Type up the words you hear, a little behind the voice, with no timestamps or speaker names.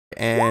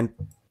and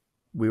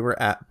we were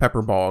at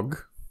Pepper Bog.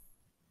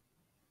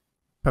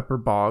 Pepper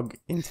Bog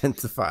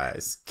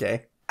intensifies.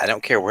 Okay. I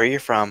don't care where you're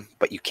from,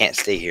 but you can't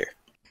stay here.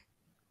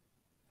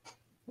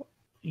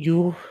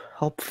 You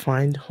help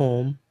find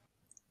home.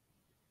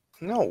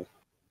 No.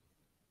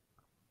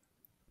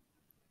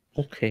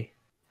 Okay.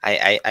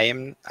 I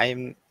am.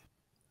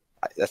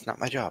 That's not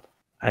my job.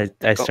 I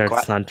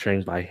start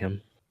sauntering by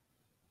him.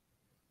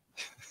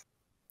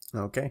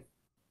 Okay.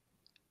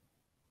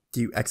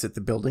 Do you exit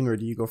the building or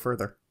do you go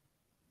further?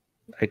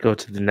 I go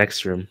to the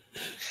next room.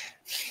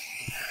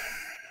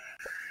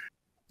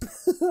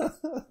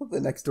 The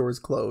next door is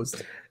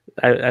closed.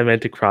 I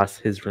meant to cross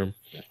his room.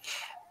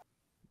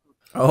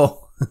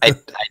 Oh. I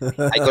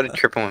go to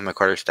trip him with my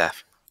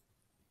quarterstaff.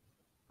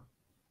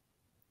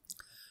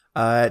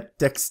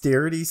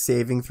 Dexterity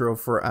saving throw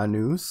for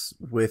Anüsse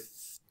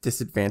with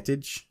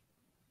disadvantage.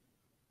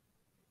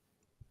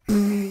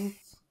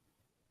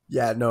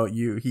 Yeah, no,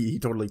 he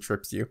totally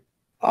trips you.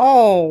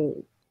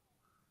 Oh.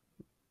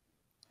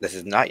 This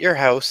is not your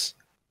house.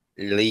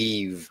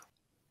 Leave.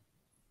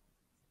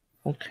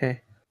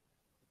 Okay.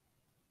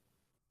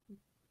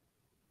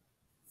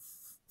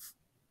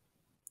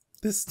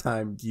 This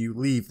time, do you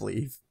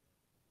leave?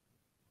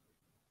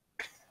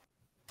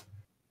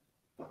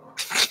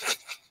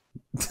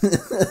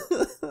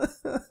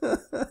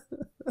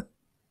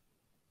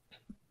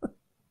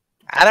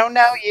 I don't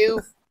know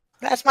you.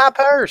 That's my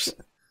purse.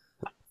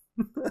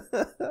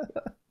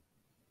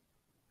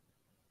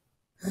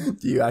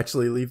 Do you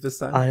actually leave this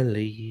time? I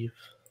leave.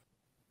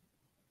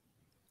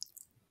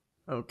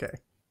 Okay.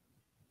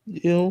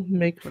 You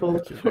make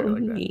food for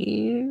like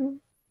me.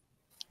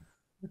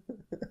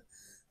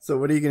 So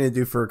what are you going to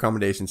do for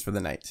accommodations for the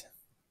night?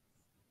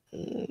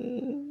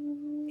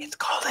 It's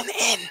called an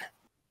inn.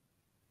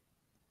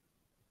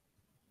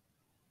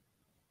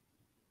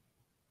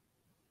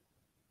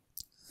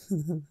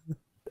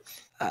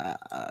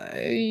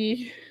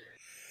 I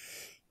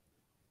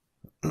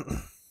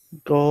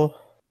go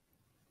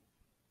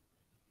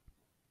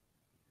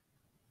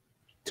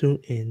to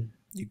inn.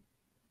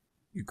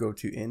 You go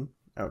to inn?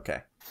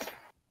 Okay.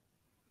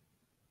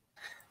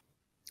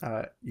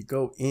 You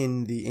go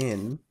in the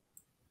inn.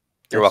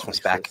 You're welcome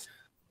back.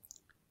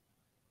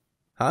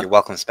 Huh? You're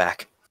welcome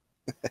back.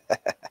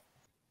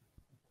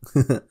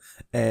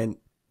 And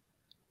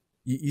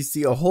you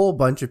see a whole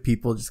bunch of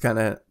people just kind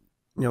of,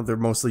 they're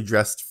mostly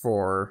dressed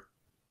for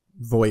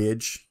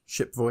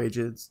ship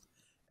voyages,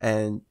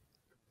 and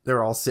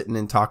they're all sitting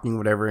and talking,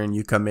 whatever, and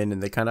you come in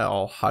and they kind of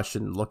all hush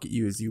and look at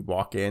you as you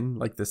walk in,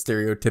 like the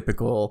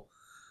stereotypical,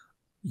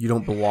 you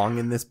don't belong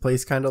in this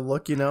place kind of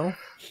look,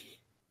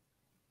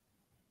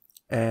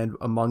 And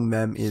among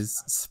them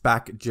is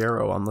Spack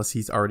Jarrow, unless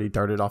he's already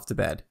darted off to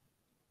bed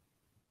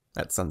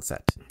at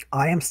sunset.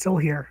 I am still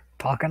here,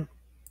 talking.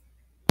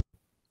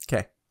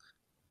 Okay.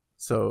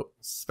 So,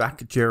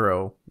 Spack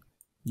Jarrow,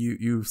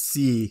 you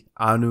see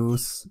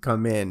Anüsse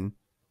come in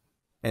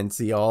and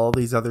see all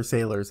these other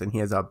sailors, and he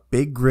has a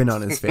big grin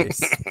on his face.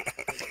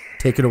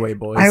 Take it away,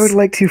 boys. I would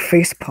like to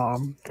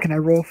facepalm. Can I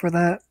roll for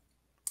that?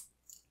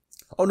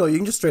 Oh no, you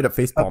can just straight up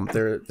facepalm.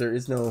 Okay. There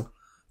is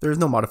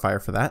no modifier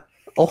for that.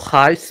 Oh,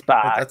 hi,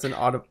 Spack. That's an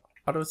auto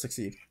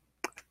succeed.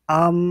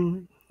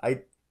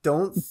 I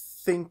don't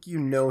think you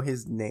know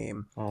his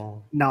name.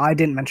 Oh. No, I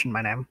didn't mention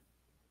my name.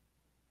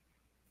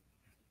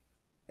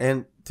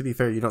 And to be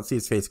fair, you don't see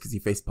his face because he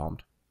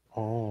facepalmed.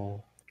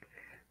 Oh.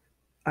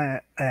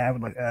 I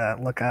would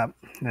look up.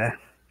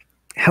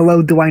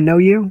 Hello, do I know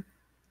you?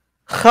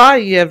 Hi,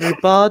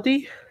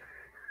 everybody.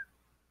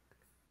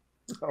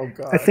 Oh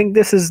God. I think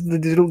this is the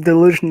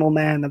delusional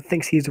man that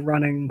thinks he's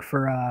running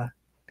for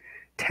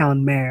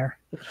town mayor.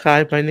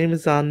 Hi, my name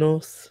is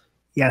Anüsse.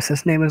 Yes,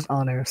 his name is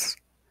Anüsse.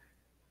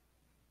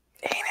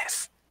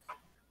 Anus.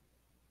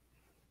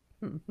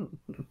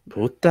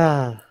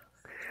 Puta.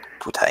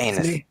 Puta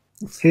anus.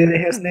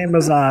 His name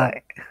is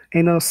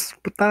Enos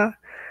Puta.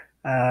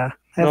 I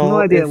have no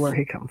idea where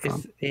he comes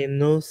from.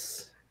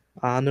 Anus.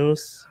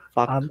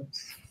 Fuck.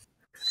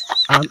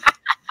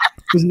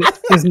 His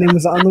name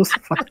is Anus.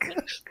 Fuck.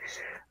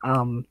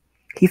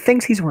 He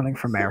thinks he's running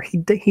for mayor.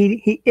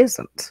 He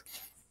isn't.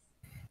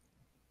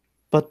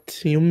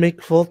 But you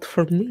make vote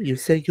for me. You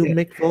say you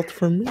make vote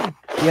for me.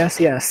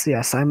 Yes.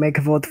 I make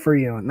a vote for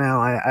you.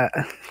 Now,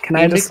 can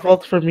I just make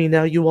vote for me?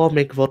 Now you all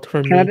make vote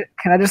for me.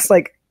 Can I just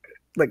like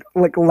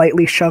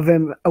lightly shove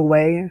him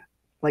away?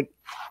 Like,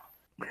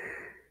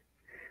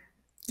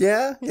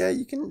 yeah,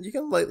 you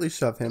can lightly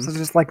shove him. So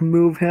just like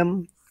move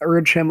him,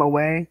 urge him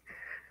away.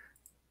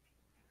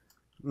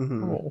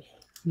 Mm-hmm. Oh,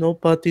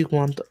 nobody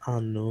want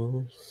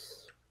Anüsse.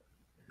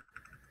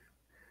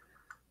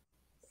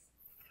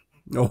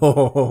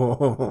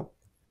 Oh,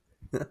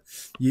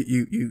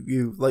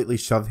 you lightly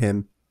shove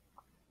him,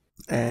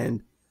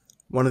 and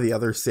one of the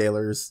other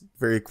sailors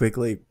very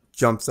quickly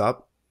jumps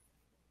up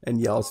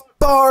and yells,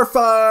 "Bar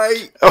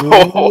fight!"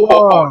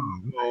 Oh.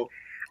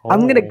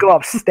 I'm gonna go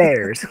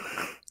upstairs.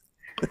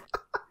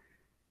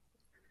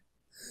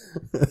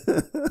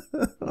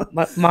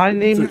 My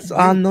name is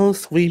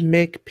Anüsse. We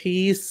make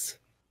peace.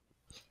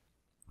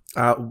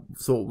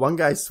 So one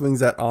guy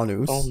swings at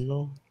Anus, Oh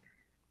no.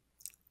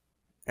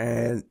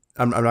 and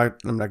I'm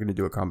not going to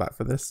do a combat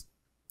for this.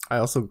 I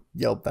also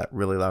yelled that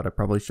really loud. I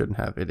probably shouldn't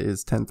have. It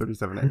is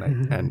 10:37 at night,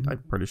 and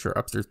I'm pretty sure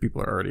upstairs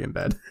people are already in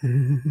bed.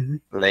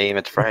 Lame,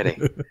 it's Friday.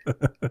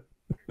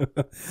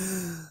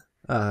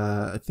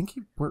 I think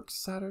he works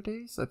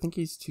Saturdays. I think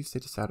he's Tuesday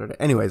to Saturday.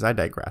 Anyways, I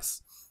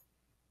digress.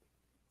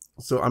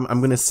 So I'm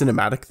going to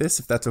cinematic this,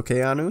 if that's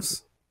okay,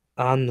 Anus.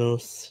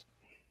 Anus.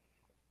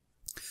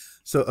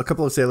 So a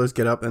couple of sailors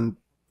get up and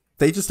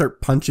they just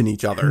start punching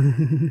each other.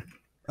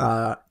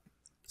 Spack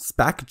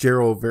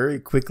Jero very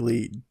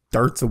quickly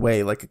darts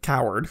away like a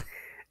coward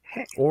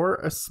or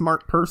a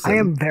smart person. I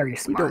am very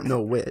smart. We don't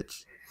know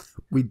which.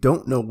 We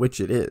don't know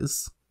which it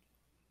is.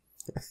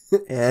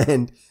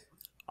 And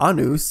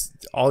Anus,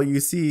 all you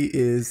see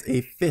is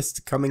a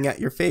fist coming at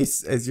your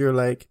face as you're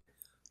like,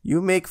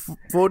 you make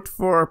vote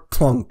for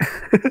plunk.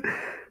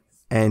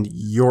 And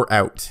you're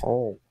out.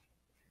 Oh.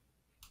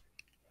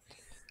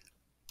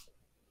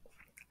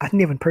 I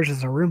didn't even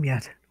purchase a room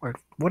yet. Or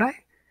would I?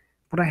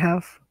 Would I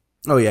have?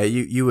 Oh yeah,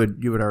 you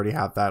would already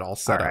have that all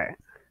set All up. right.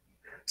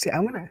 See,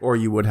 I'm gonna. Or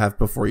you would have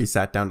before you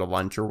sat down to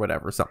lunch or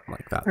whatever, something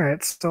like that. All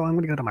right, so I'm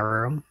gonna go to my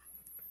room.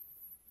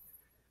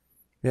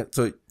 Yeah,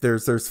 so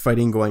there's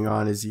fighting going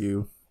on as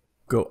you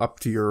go up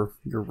to your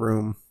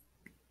room.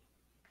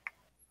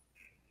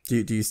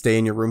 Do you stay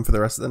in your room for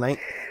the rest of the night?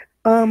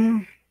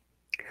 I'll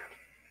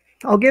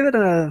give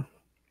it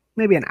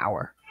maybe an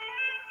hour.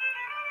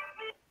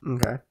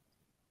 Okay.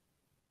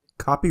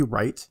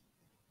 Copyright.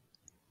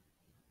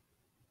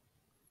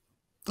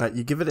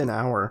 You give it an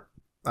hour,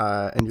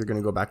 and you're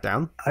gonna go back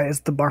down.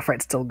 Is the bar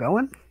fight still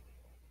going?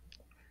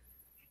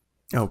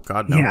 Oh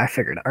God, no. Yeah, I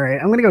figured. All right,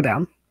 I'm gonna go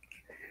down.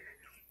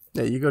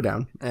 Yeah, you go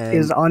down. And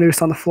Is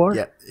Anus on the floor?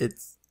 yeah,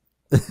 it's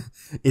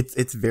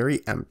it's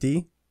very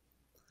empty.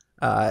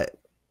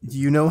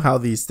 You know how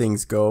these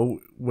things go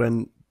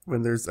when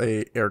there's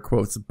a air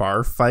quotes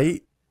bar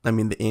fight. I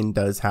mean, the inn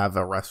does have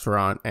a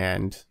restaurant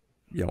and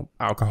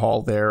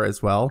alcohol there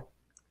as well,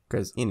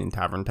 because inn and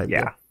tavern type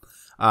Yeah.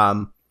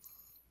 deal.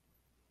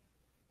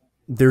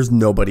 There's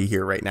nobody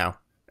here right now,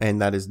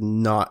 and that is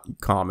not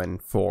common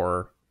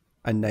for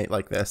a night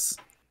like this.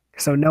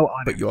 So no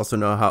Anus. But you also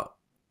know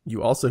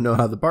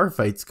how the bar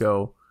fights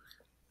go.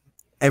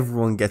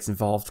 Everyone gets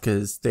involved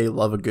because they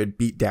love a good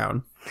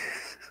beatdown.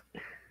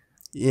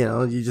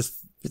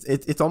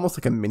 It's almost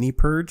like a mini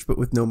purge, but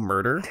with no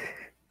murder.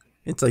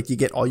 It's like you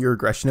get all your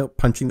aggression out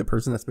punching the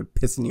person that's been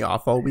pissing you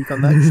off all week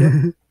on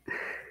that shit.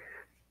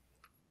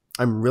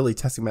 I'm really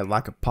testing my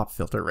lack of pop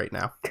filter right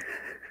now.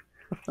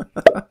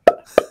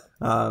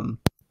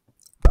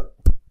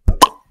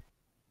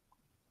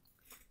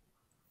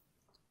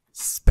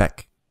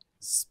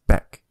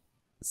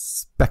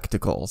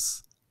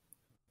 Spectacles.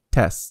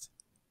 Test.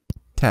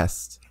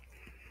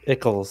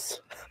 Ickles.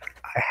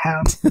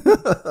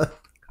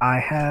 I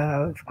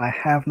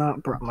have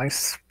not brought my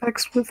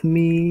specs with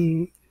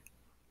me.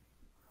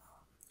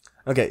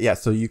 Okay, yeah,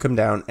 so you come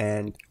down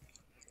and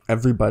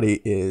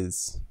everybody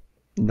is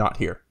not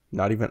here.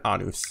 Not even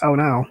Anus. Oh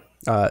no.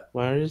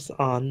 Where is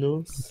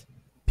Anus?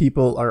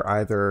 People are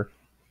either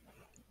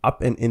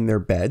up and in their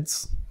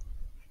beds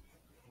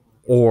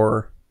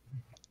or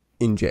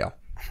in jail.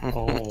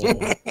 Oh.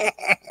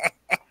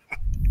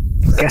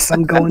 Guess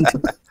I'm going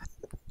to.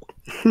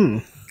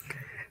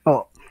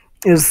 Oh,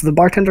 is the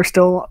bartender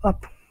still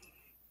up?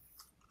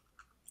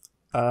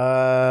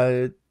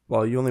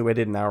 Well, you only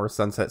waited an hour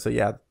sunset, so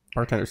yeah,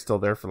 bartender's still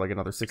there for like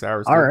another 6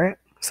 hours. All right.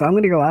 So I'm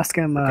going to go ask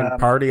him. Can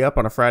party up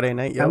on a Friday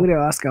night, yo. I'm going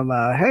to ask him,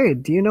 hey,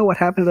 do you know what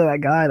happened to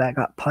that guy that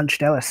got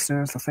punched out as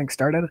soon as the thing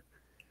started?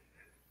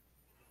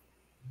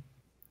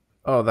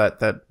 Oh,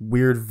 that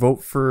weird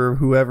vote for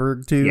whoever,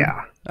 dude?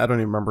 Yeah. I don't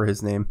even remember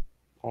his name.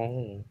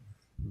 Oh.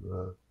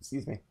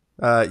 Excuse me.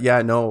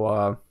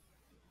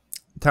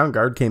 Town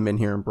guard came in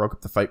here and broke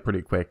up the fight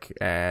pretty quick,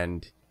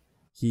 and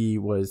he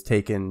was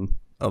taken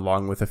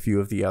along with a few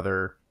of the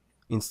other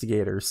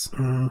instigators.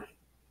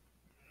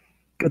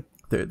 Good.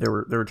 They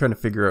were trying to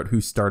figure out who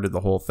started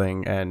the whole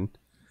thing, and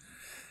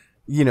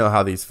you know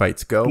how these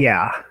fights go.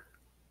 Yeah.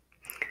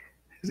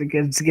 It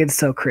gets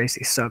so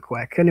crazy so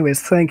quick.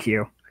 Anyways, thank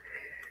you.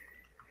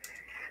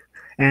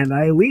 And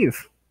I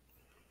leave.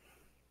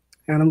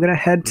 And I'm going to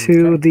head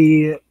to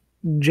the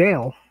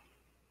jail.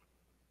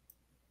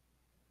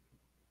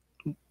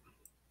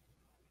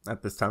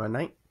 At this time of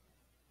night?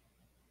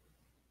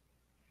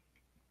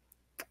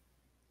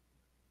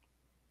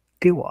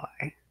 Do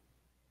I?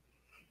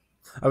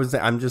 I was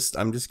I'm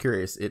just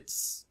curious.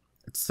 It's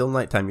still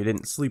nighttime. You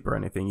didn't sleep or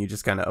anything. You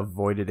just kind of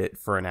avoided it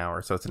for an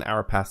hour. So it's an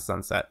hour past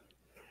sunset.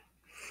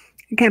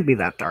 It can't be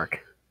that dark.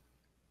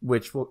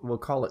 Which we'll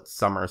call it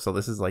summer. So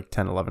this is like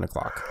 10, 11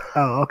 o'clock.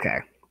 Oh, okay.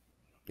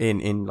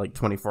 In like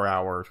 24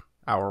 hour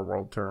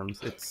world terms,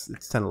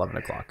 it's 10, 11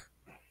 o'clock.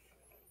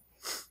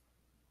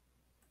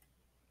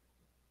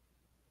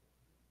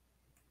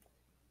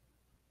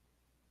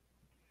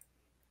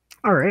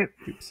 All right.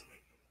 Oops.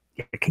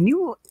 Yeah,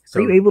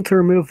 are you able to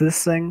remove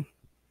this thing?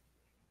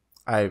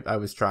 I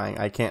was trying.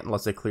 I can't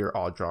unless I clear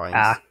all drawings.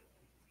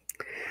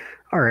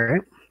 All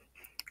right.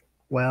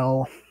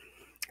 Well,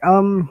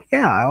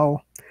 yeah,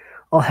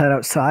 I'll head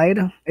outside.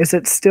 Is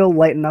it still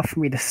light enough for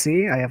me to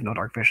see? I have no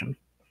dark vision.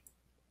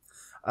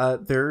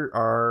 There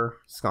are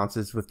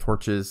sconces with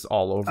torches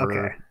all over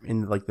Okay.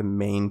 in like the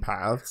main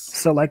paths.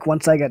 So like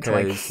once I get to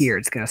like 'Cause- here,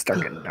 it's gonna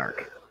start getting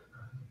dark.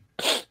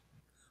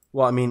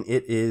 Well, I mean,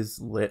 it is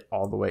lit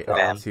all the way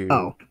up to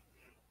Oh.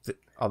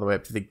 all the way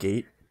up to the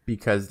gate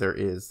because there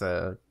is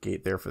a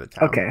gate there for the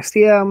town. Okay.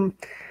 See,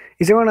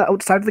 is there one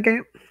outside of the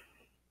gate?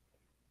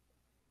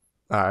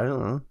 I don't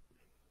know.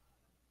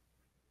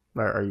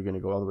 Are you going to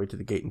go all the way to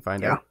the gate and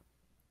find Yeah. out?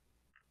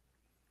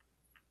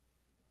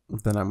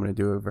 Then I'm going to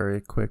do a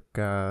very quick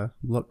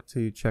look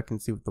to check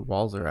and see what the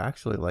walls are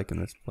actually like in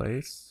this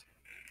place.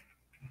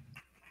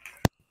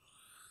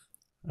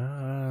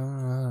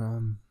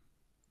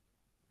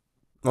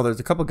 Well, there's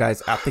a couple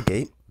guys at the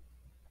gate.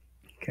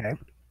 Okay.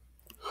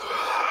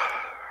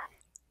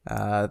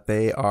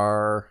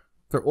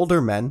 They're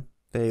older men.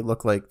 They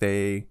look like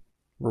they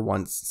were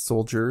once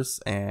soldiers,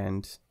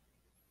 and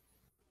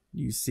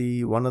you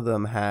see one of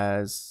them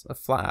has a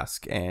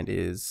flask and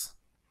is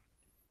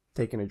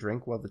taking a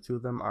drink while the two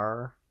of them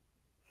are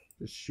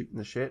just shooting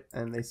the shit,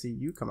 and they see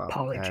you come up.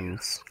 And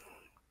Apologies.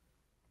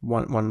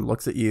 one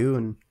looks at you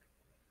and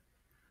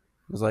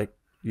is like,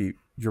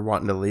 you're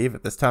wanting to leave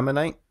at this time of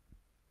night?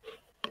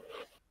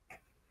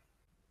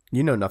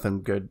 You know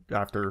nothing good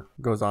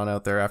goes on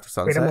out there after Wait,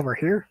 sunset. I'm over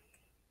here.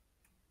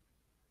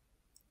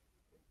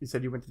 You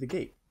said you went to the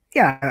gate.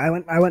 Yeah, I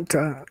went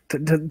to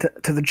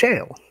the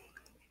jail.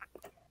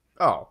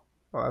 Oh,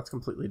 well, that's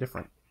completely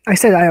different. I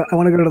said I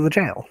want to go to the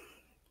jail.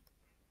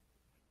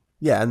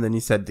 Yeah, and then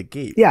you said the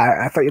gate.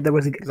 Yeah, I thought there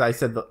was a. Because I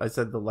said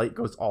the light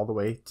goes all the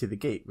way to the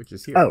gate, which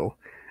is here. Oh,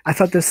 I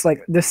thought this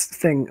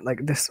thing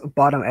this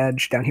bottom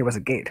edge down here was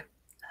a gate.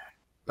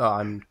 Oh,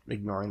 I'm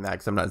ignoring that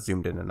because I'm not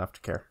zoomed in enough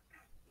to care.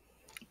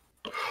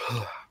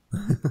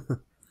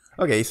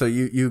 Okay, so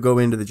you go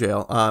into the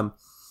jail.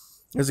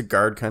 There's a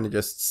guard kind of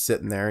just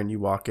sitting there, and you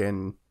walk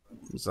in.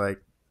 He's like,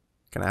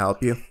 "Can I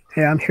help you?"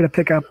 Hey, I'm here to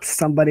pick up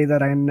somebody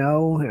that I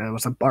know. It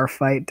was a bar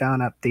fight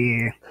down at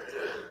the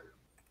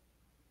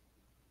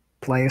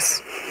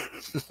place.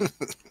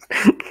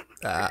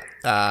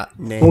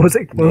 Names, What was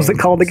it? What was it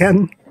called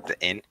again? The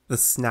inn. The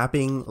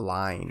Snapping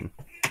Line.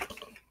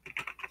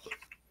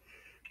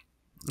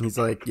 He's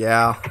like,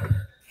 "Yeah.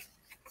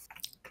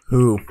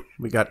 Who?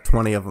 We got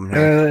 20 of them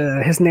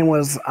here." His name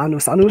was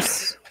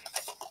Anüsse.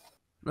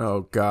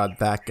 Oh God,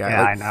 that guy.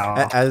 Yeah, Like, I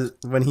know. As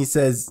when he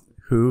says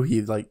who,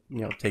 he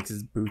takes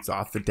his boots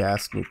off the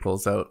desk and he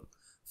pulls out a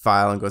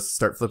file and goes to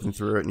start flipping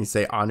through it, and you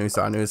say Anüsse,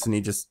 Anüsse, and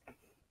he just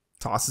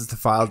tosses the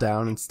file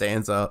down and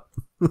stands up.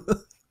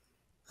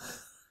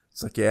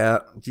 It's like, yeah,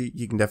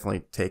 you can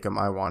definitely take him.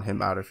 I want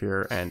him out of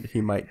here, and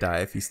he might die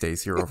if he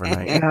stays here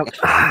overnight. Yep,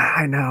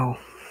 I know.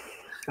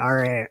 All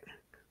right.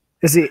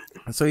 Is he?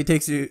 So he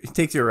takes you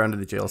around to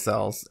the jail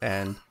cells,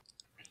 and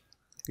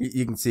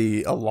you can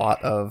see a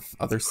lot of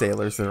other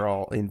sailors that are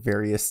all in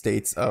various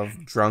states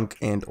of drunk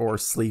and or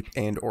sleep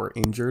and or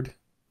injured,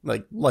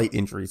 like light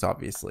injuries,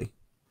 obviously.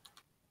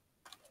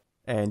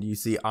 And you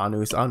see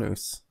Anüsse.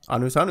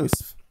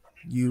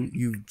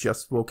 You've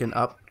just woken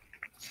up,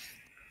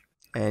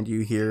 and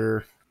you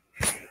hear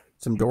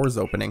some doors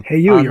opening. Hey,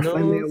 you're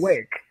finally Anüsse.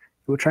 awake.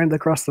 You were trying to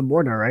cross the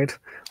border, right?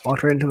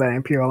 Walked right into that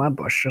Imperial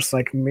ambush, just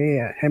like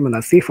me, him, and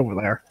that thief over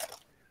there.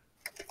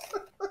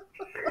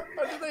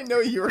 How did I know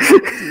you were going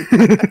to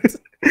do that?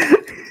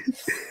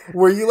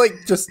 Were you like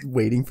just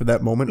waiting for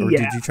that moment, or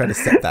Yeah. did you try to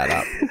set that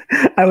up?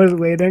 I was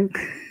waiting.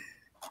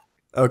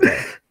 Okay,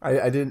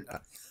 I didn't.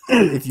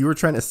 If you were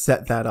trying to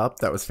set that up,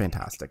 that was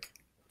fantastic.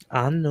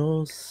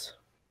 Anüsse.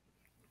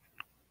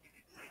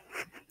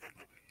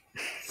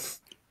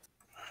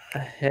 A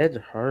head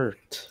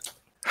hurt.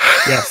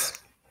 Yes.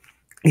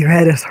 Your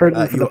head is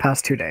hurting for you- the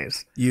past 2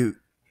 days.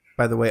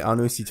 By the way,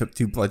 Anüsse, you took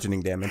 2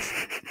 bludgeoning damage.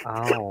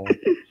 Ow.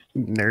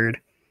 Nerd.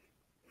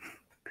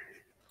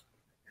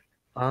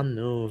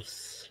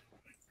 Anüsse.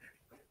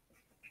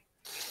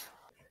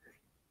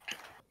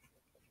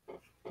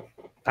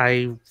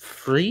 I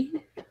free?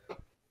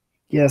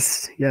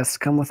 Yes,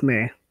 come with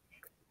me.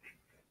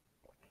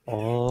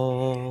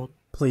 Oh,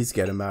 Please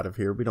get him out of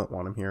here. We don't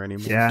want him here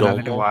anymore. Yeah, Domo.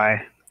 neither do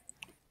I.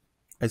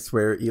 I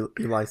swear,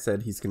 Eli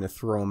said he's going to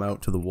throw him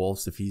out to the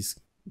wolves if he's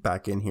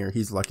back in here.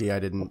 He's lucky I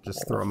didn't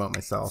just throw him out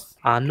myself.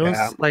 Anüsse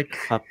Yeah. like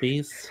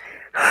puppies.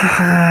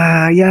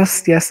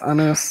 yes,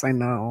 Anüsse, I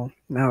know.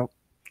 No,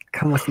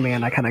 come with me,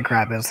 and I kind of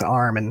grab his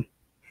arm and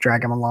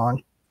drag him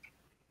along.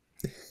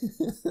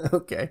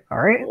 Okay. All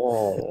right.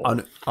 Oh,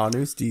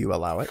 Anüsse, do you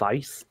allow it?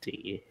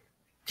 feisty.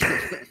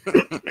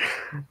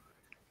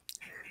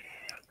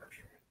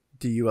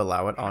 Do you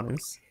allow it,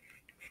 Anüsse?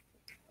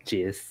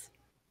 Jeez.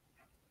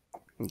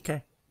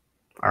 Okay.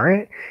 All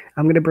right.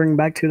 I'm gonna bring him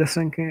back to the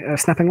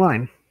snapping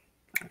line.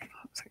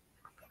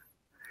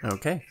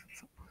 Okay.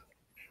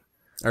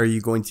 Are you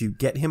going to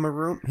get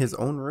him his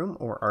own room,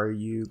 or are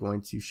you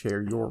going to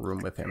share your room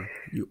with him?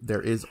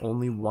 There is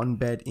only one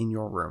bed in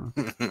your room.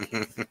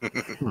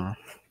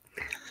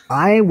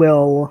 I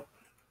will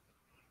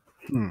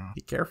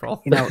Be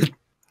careful. You know,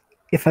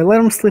 if I let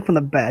him sleep on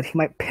the bed, he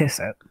might piss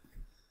it.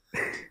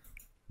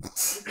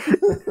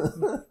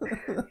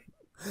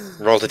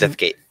 Roll to death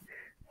gate.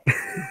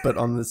 But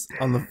on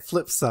the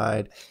flip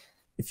side,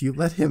 if you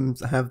let him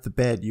have the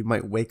bed, you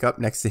might wake up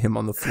next to him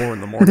on the floor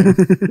in the morning.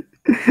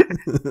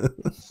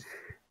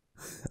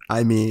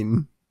 I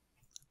mean,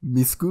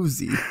 mi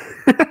scusi.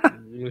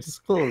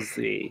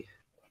 Scusi.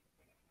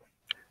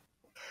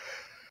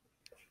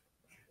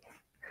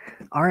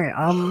 All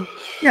right.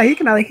 Yeah, he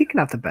can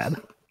have the bed.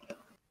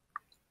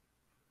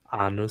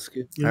 Anus.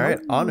 All right,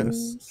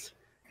 Anus.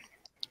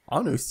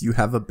 Anus, you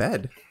have a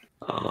bed.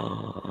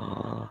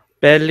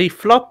 Belly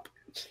flop.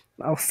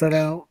 I'll set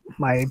out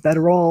my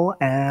bedroll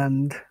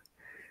and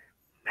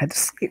head to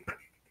sleep.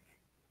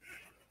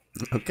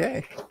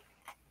 Okay.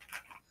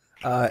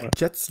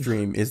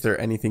 Jetstream, is there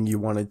anything you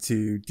wanted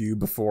to do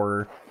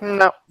before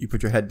No. you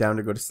put your head down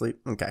to go to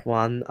sleep? Okay.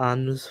 1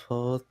 anus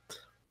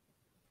fort.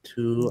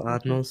 2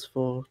 anus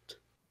fort.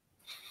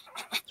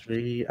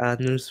 3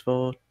 anus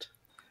fort.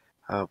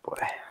 Oh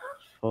boy.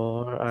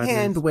 4 anus.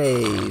 Hand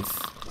wave.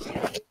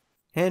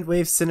 Hand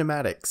wave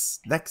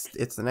cinematics.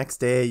 It's the next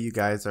day. You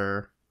guys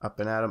are up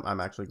and at 'em.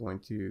 I'm actually going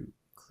to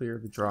clear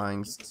the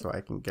drawings so I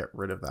can get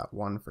rid of that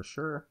one for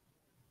sure.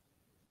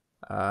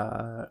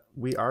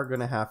 We are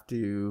gonna have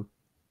to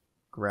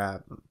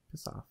grab.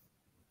 Piss off.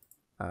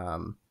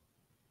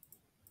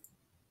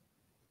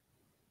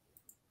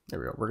 There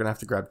we go. We're gonna have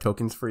to grab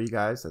tokens for you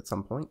guys at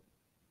some point.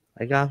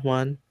 I got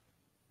one.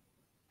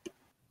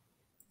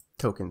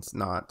 Tokens,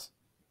 not.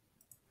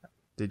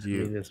 Did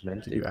you? I mean, it's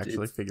meant, did you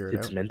actually figure it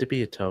It's out? meant to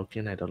be a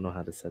token. I don't know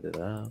how to set it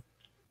up.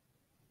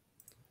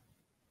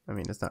 I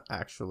mean, it's not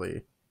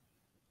actually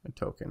a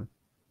token.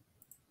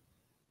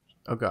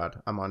 Oh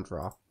god, I'm on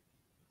draw.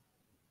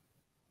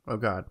 Oh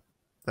god,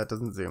 that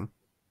doesn't zoom.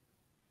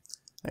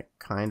 It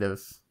kind of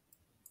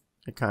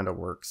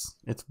works.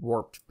 It's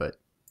warped, but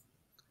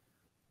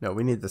no,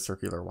 we need the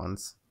circular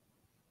ones.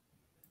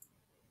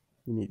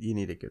 You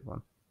need a good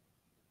one.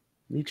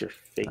 Need your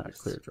face.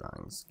 Clear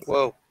drawings.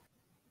 Whoa.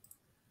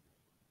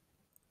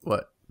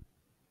 What?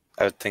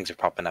 Oh, things are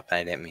popping up and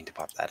I didn't mean to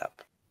pop that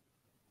up.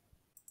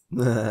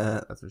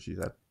 That's what she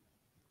said.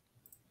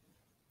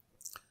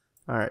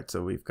 All right,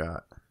 so we've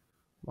got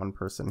one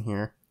person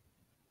here.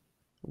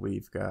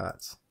 We've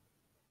got,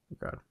 oh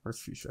god, where's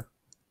Fuchsia?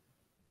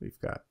 We've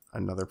got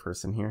another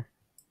person here.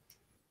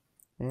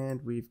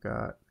 And we've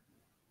got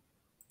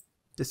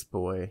this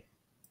boy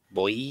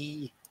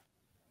Boy.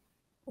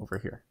 over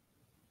here.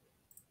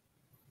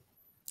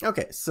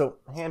 Okay, so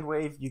hand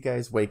wave, you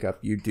guys wake up,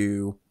 you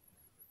do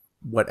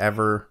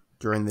whatever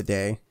during the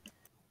day.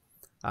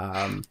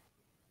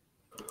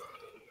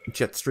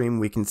 Jetstream,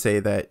 we can say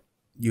that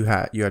you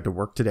had to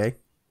work today.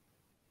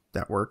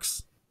 That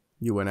works.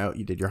 You went out,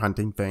 you did your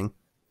hunting thing.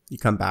 You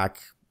come back,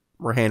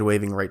 we're hand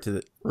waving right to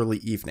the early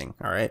evening,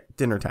 all right?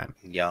 Dinner time.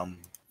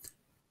 Yum.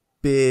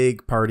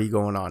 Big party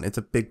going on. It's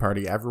a big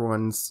party.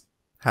 Everyone's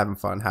having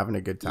fun, having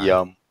a good time.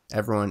 Yum.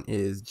 Everyone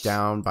is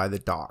down by the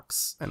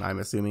docks, and I'm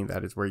assuming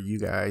that is where you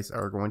guys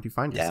are going to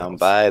find yourselves. Down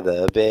by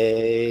the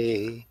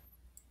bay.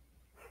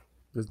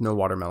 There's no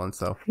watermelons,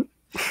 though.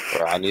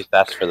 We're on use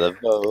fast for the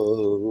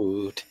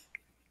boat.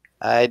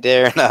 I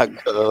dare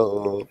not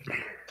go.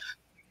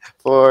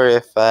 For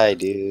if I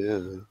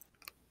do.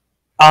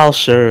 I'll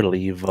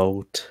surely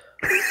vote.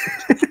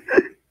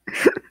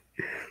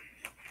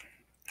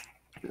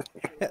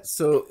 Yeah,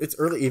 so it's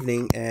early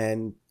evening,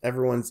 and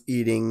everyone's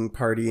eating,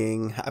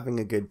 partying, having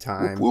a good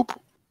time. Whoop,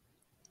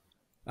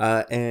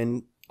 whoop.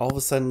 And all of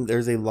a sudden,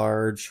 there's a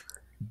large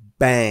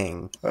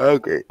bang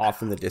Okay.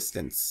 off in the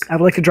distance. I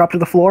would like to drop to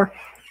the floor.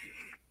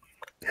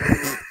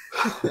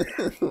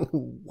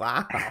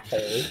 Wow.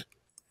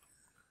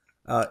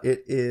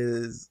 It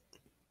is,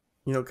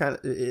 kind of,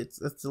 it's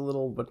a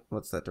little,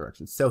 what's that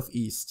direction?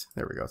 Southeast.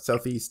 There we go.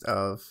 Southeast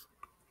of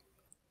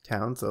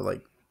town. So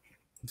like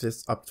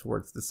just up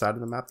towards the side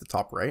of the map, the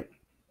top right.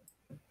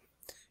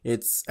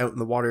 It's out in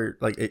the water.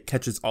 Like it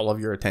catches all of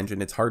your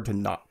attention. It's hard to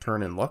not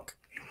turn and look.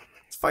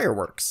 It's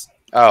fireworks.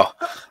 Oh.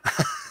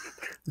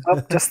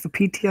 Oh, just the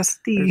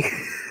PTSD.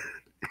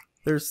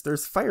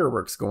 There's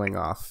fireworks going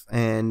off,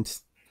 and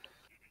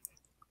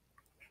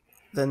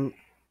then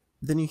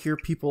you hear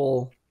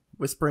people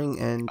whispering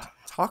and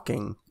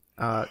talking.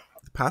 The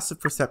passive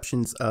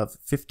perceptions of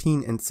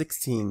 15 and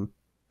 16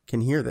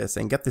 can hear this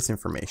and get this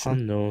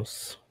information.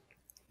 Anus.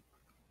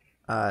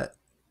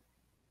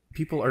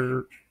 People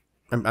are...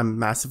 I'm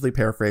massively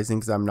paraphrasing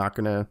because I'm not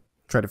going to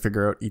try to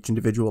figure out each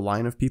individual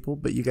line of people,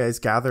 but you guys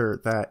gather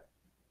that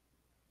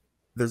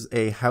there's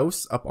a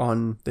house up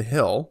on the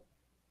hill.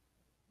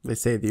 They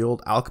say the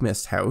old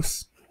alchemist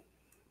house.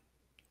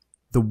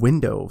 The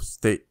windows,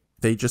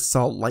 they just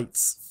saw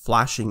lights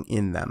flashing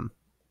in them.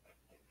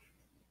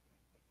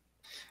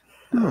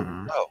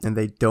 Oh. And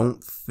they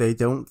don't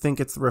think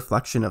it's the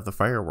reflection of the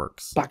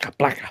fireworks. Blacka,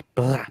 blacka,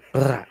 blah,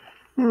 blah.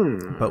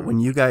 But when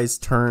you guys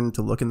turn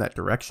to look in that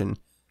direction,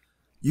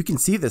 you can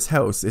see this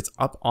house. It's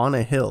up on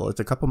a hill.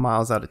 It's a couple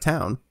miles out of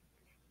town.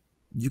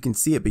 You can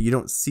see it, but you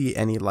don't see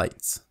any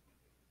lights.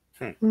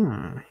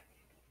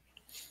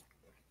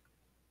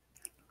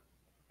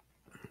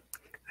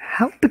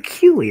 How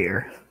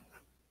peculiar.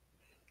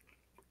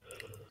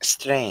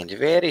 Strange,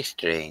 very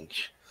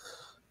strange.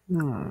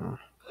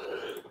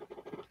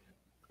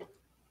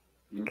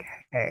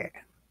 Okay.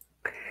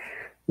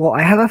 Well,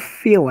 I have a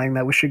feeling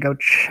that we should go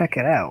check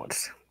it out.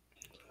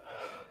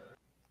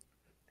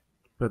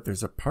 But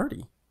there's a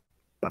party.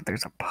 But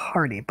there's a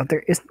party, but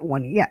there isn't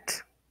one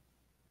yet.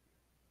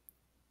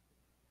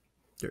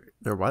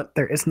 There what?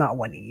 There is not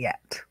one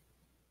yet.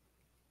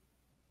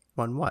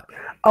 One what?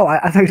 Oh,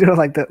 I thought you were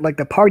like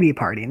the party,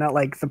 not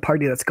like the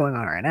party that's going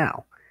on right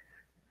now.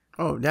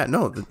 Oh, yeah,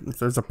 no,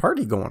 there's a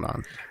party going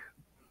on.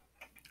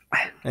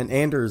 And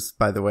Anders,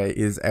 by the way,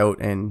 is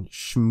out and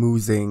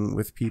schmoozing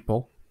with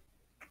people.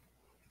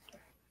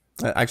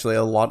 Actually,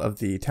 a lot of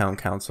the town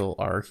council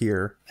are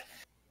here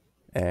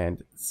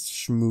and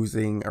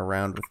schmoozing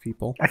around with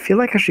people. I feel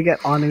like I should get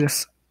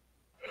Anüsse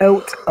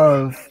out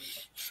of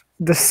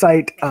the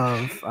sight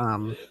of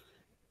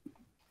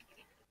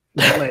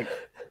like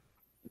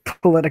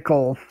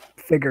political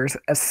figures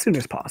as soon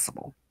as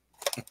possible.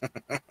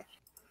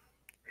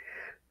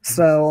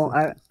 So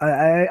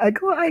I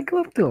go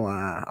up to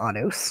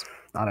Anüsse.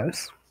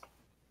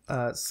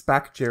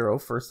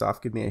 Spacjero, first off,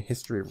 give me a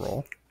history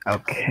roll.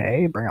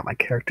 Okay, bring out my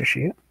character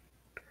sheet.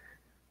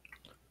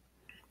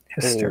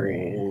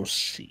 History. Oh,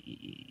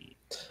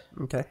 shit.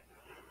 Okay.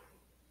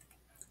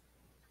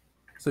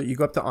 So you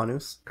go up to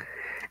Anüsse.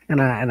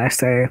 And I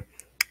say,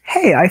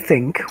 hey, I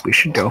think we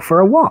should go for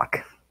a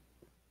walk.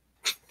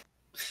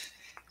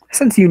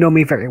 Since you know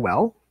me very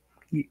well.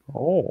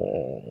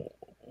 Oh.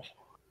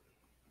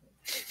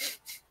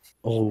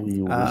 Oh,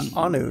 you.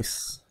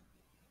 Anüsse.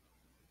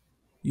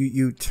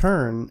 You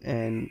turn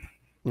and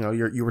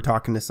you were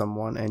talking to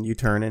someone and you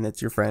turn and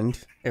it's your friend,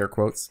 air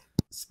quotes,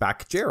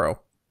 Spacjero.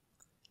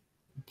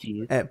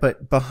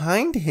 But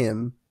behind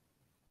him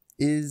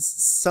is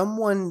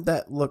someone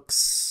that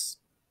looks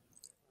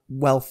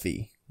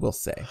wealthy, we'll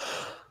say.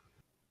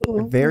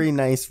 Very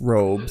nice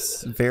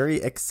robes, very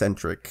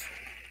eccentric.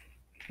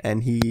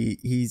 And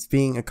he's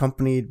being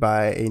accompanied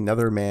by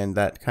another man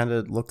that kind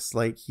of looks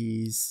like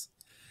he's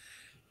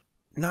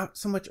not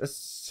so much a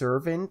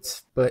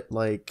servant, but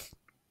like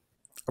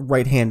a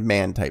right-hand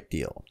man type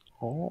deal.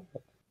 Oh.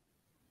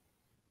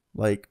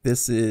 Like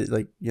this is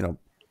like,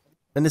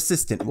 an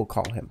assistant, we'll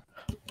call him.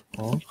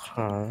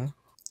 Okay.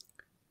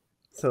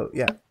 So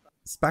yeah,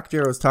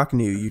 Spacjero's talking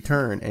to you. You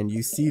turn and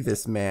you see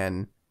this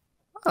man,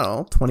 I don't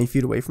know, 20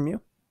 feet away from you.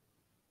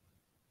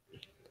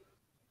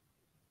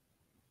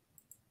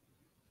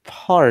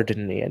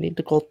 Pardon me, I need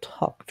to go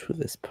talk to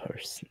this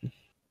person.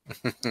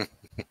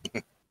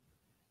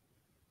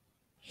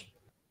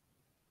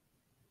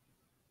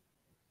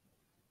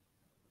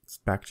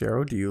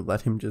 Spacjero, do you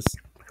let him just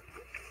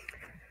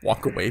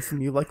walk away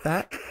from you like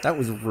that? That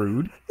was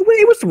rude.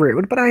 It was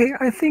rude, but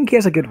I think he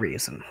has a good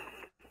reason.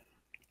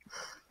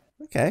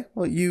 Okay,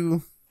 well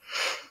you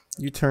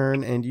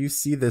turn and you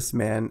see this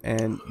man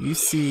and you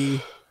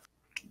see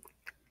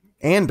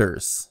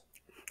Anders.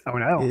 Oh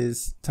no.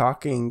 Is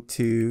talking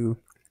to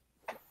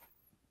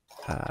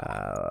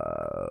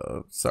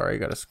sorry, I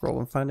gotta scroll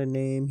and find a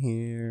name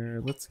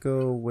here. Let's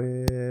go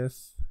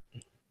with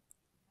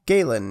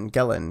Galen.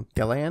 Kalen?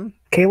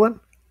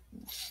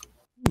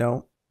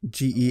 No,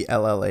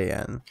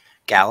 Gellan.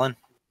 Gallon?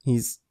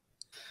 He's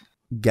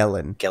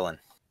Gelen. Gillen.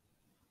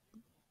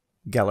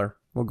 Geller.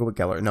 We'll go with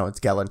Geller. No, it's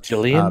Gelen.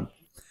 Jillian?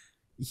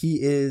 He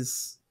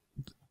is.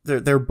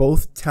 They're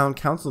both town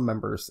council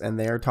members, and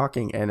they are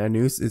talking, and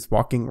Anüsse is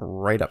walking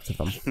right up to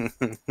them.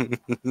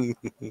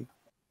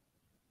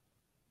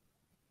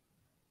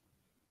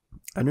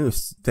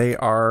 Anüsse, they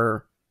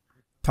are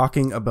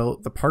talking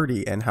about the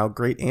party and how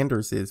great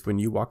Anders is when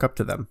you walk up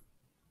to them.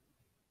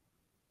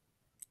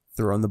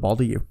 Throwing the ball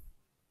to you.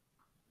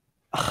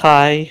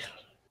 Hi.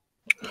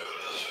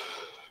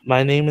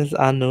 My name is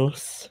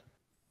Anüsse.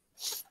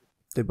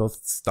 They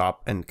both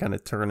stop and kind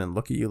of turn and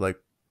look at you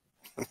like,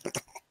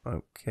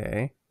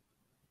 okay.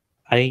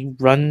 I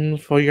run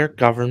for your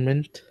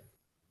government.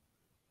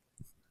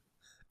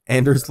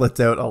 Anders lets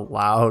out a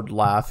loud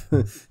laugh.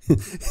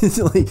 It's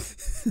like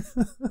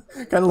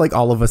kind of like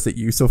all of us at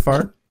you so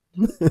far.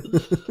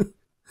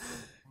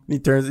 He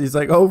turns. He's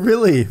like, "Oh,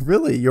 really?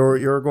 Really?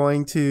 You're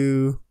going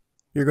to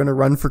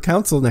run for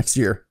council next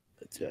year?"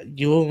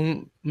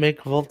 You'll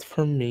make vote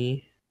for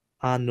me,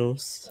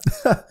 Anüsse.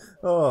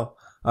 Oh,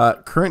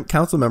 current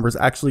council members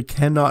actually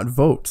cannot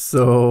vote.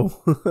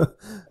 So,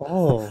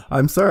 Oh.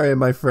 I'm sorry,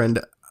 my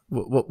friend.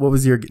 What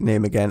was your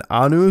name again?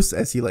 Anüsse,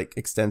 as he like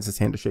extends his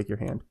hand to shake your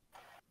hand.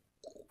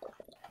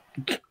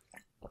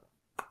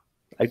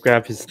 I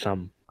grab his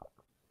thumb.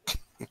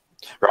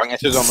 Wrong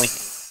answers only.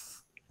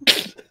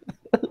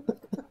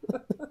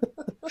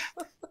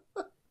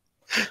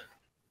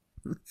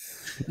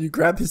 You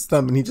grab his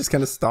thumb and he just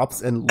kind of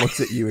stops and looks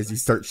at you as you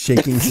start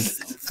shaking his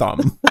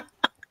thumb.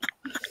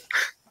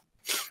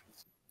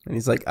 And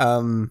he's like,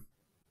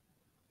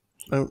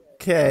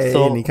 okay.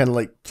 So- and he kind of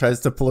like tries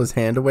to pull his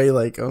hand away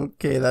like,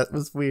 okay, that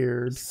was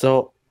weird.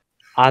 So,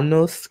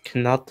 Anüsse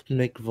cannot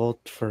make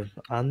vote for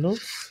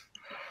Anüsse?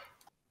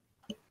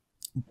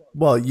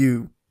 Well,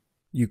 you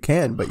You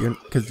can, but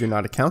because you're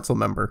not a council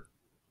member.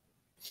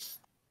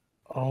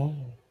 Oh.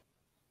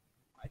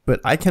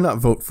 But I cannot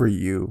vote for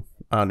you,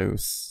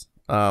 Anus.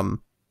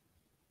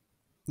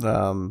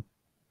 Those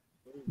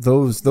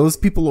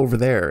people over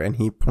there, and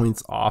he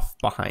points off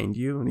behind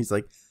you, and he's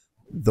like,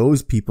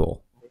 those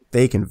people,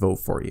 they can vote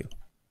for you.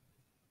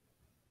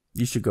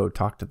 You should go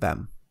talk to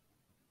them.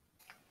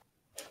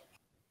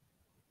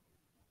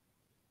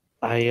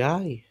 Aye,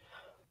 aye.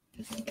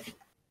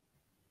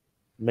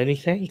 Many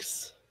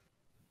thanks.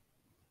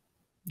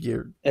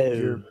 You're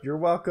Oh. you're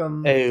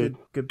welcome. Oh,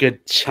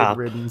 good chap.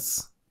 Good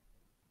riddance.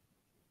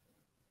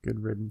 Good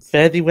riddance.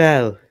 Very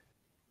well.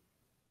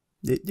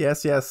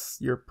 Yes.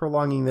 You're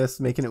prolonging this,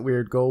 making it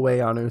weird. Go away,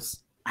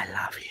 Anus. I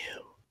love you.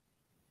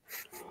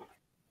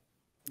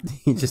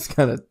 He just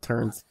kind of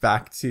turns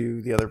back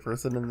to the other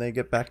person, and they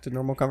get back to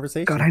normal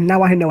conversation. God,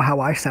 now I know how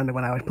I sounded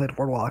when I played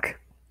Boardwalk.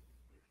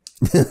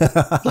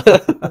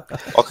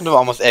 Welcome to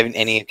almost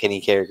any of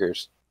Kenny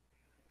characters.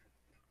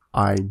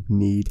 I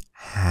need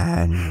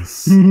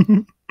hands.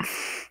 I'm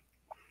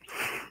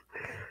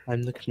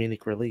the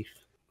comedic relief.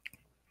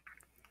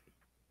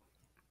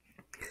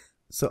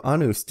 So,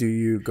 Anus, do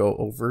you go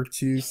over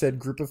to said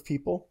group of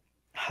people?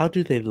 How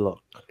do they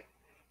look?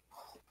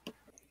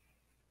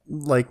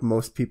 Like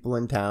most people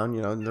in town,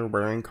 they're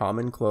wearing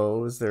common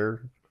clothes,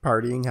 they're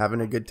partying,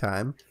 having a good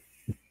time.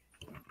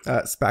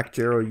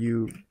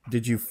 Spacjero,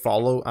 did you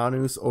follow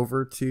Anus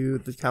over to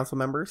the council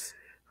members?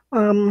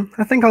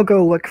 I think I'll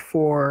go look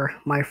for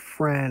my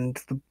friend,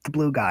 the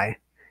blue guy.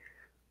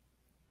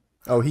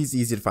 Oh, he's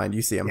easy to find.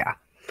 You see him. Yeah.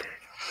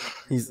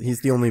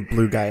 He's the only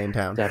blue guy in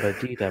town.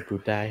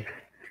 Dabba-dee-da-boo-die.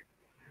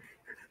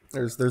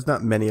 There's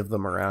not many of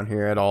them around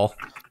here at all.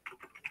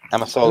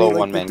 I'm a solo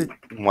one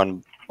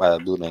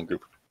blue man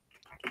group.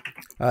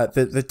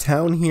 The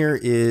town here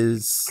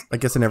is, I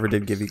guess I never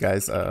did give you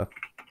guys a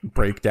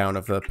breakdown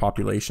of the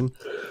population.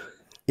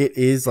 It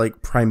is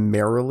like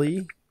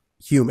primarily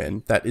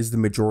human. That is the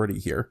majority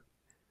here.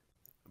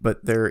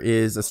 But there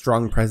is a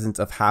strong presence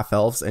of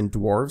half-elves and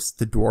dwarves.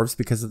 The dwarves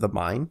because of the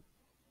mine.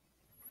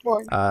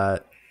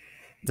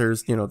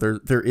 There's,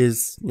 there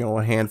is,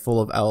 a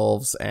handful of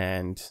elves,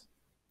 and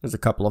there's a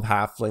couple of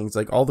halflings.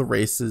 Like, all the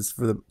races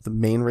for the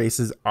main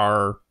races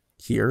are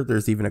here.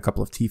 There's even a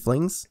couple of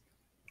tieflings.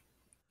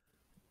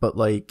 But,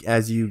 like,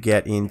 as you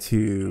get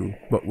into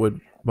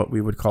what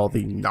we would call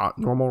the not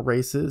normal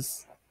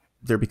races,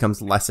 there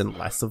becomes less and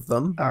less of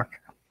them. Okay.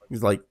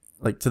 It's like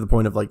to the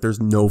point of, like, there's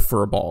no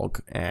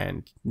Furbolg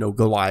and no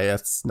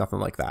Goliaths, nothing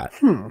like that.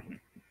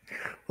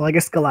 Well, I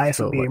guess Goliath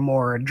would be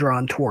more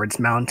drawn towards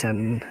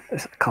mountain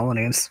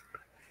colonies.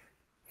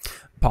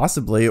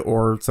 Possibly,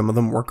 or some of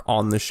them work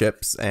on the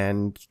ships,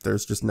 and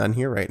there's just none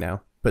here right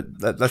now. But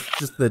that's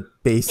just the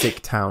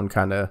basic town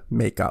kind of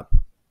makeup.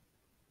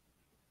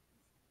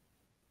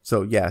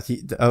 So yeah,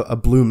 a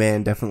blue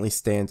man definitely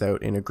stands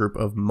out in a group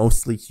of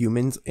mostly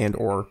humans and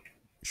or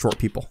short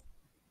people.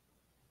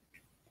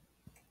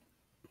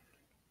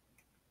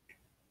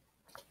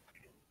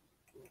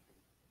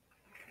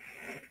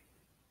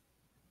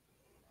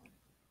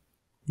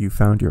 You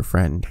found your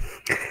friend.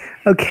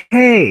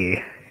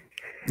 Okay.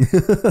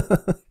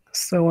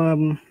 So,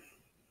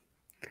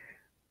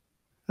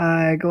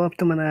 I go up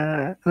to him and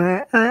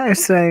I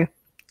say,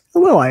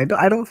 hello, I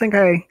don't think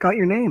I got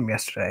your name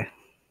yesterday.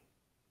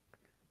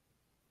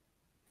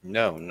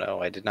 No,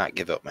 I did not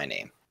give out my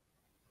name.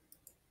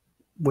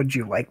 Would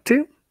you like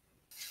to?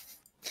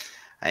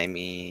 I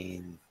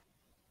mean,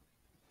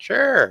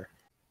 sure.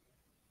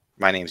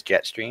 My name's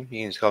Jetstream.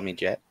 You can just call me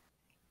Jet.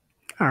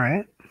 All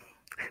right.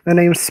 The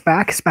name's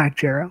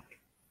Spacjero.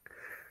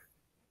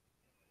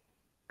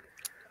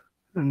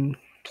 And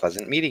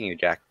Pleasant meeting you,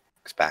 Jack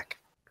Spack.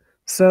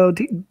 so,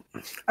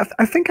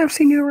 I think I've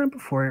seen you around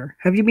before.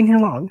 Have you been here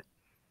long?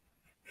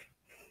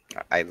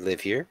 I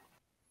live here.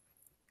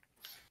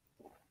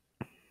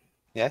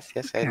 Yes,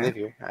 I live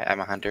here. I'm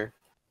a hunter.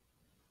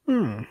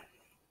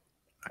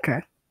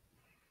 Okay.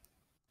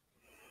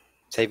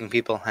 Saving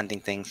people, hunting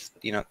things,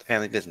 the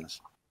family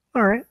business.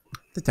 All right.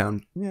 The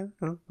town, yeah,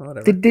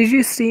 whatever. Did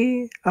you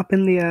see up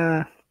in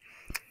the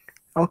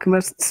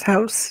alchemist's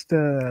house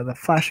the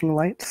flashing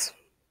lights?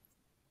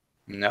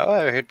 No,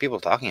 I heard people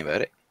talking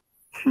about it.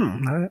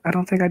 I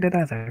don't think I did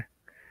either.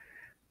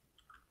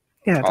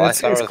 Yeah, All I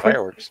saw were the quite,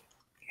 fireworks.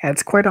 Yeah,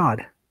 it's quite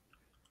odd.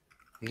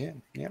 Yeah.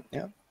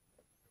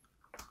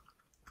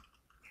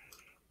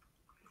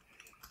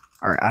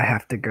 All right, I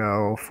have to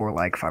go for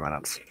like 5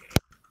 minutes.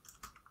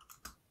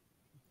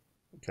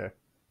 Okay.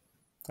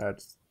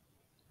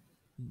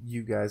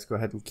 You guys go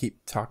ahead and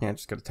keep talking. I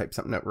just got to type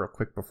something out real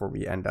quick before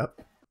we end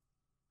up.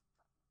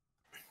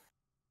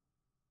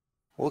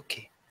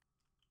 Okay.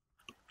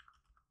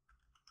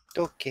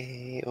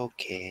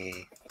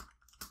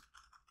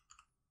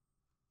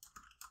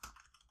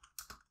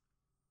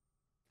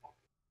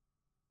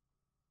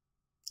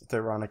 It's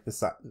ironic.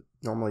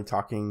 Normally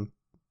talking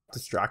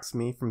distracts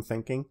me from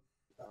thinking.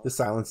 The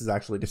silence is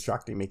actually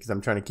distracting me because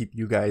I'm trying to keep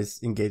you guys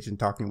engaged in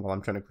talking while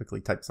I'm trying to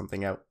quickly type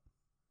something out.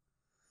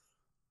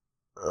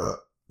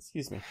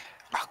 Excuse me.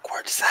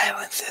 Awkward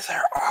silences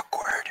are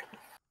awkward.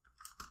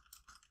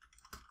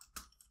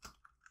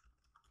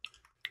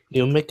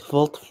 You make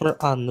vote for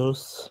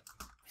Anus.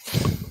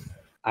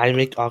 I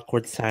make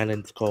awkward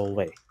silence go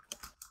away.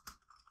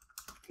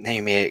 Now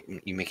you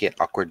make it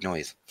awkward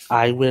noise.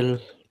 I will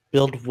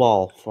build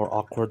wall for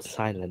awkward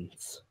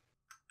silence.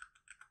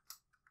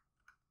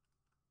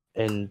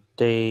 And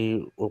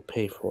they will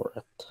pay for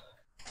it.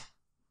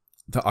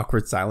 The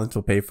awkward silence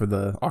will pay for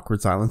the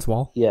awkward silence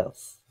wall?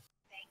 Yes.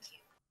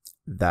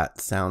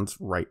 That sounds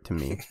right to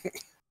me.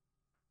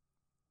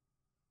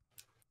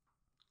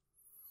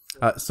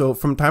 So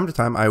from time to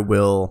time, I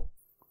will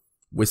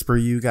whisper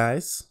you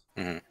guys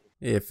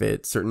if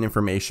it's certain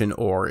information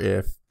or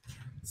if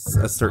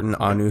a certain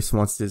Anus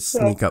wants to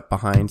sneak up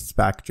behind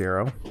Spac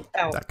Jero,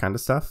 that kind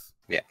of stuff.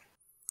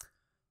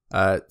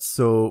 Yeah.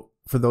 So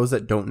for those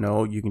that don't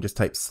know, you can just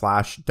type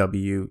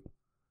 /W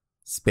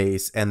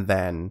space and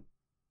then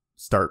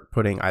start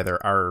putting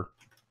either our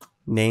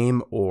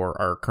name or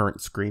our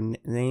current screen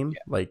name. Yeah.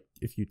 Like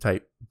if you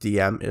type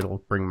DM,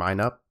 it'll bring mine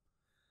up.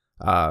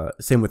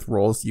 Same with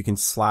roles. You can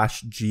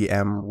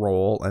 /GM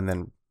roll and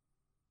then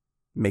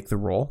make the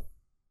roll.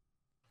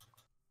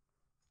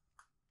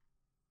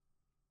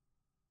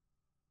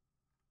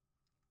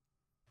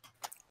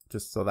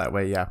 Just so that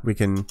way, yeah, we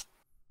can,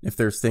 if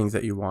there's things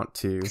that you want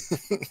to.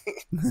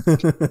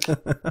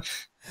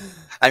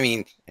 I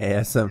mean,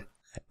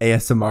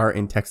 ASMR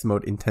in text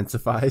mode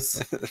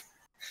intensifies.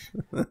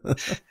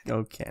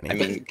 Oh, Kenny. I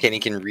mean, Kenny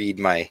can read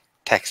my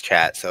text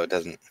chat, so it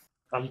doesn't.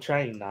 I'm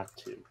trying not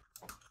to.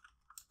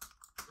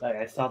 Like,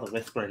 I saw the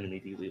whisper and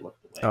immediately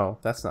looked away. Oh,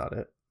 that's not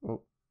it.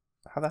 Well,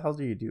 how the hell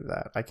do you do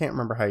that? I can't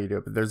remember how you do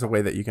it, but there's a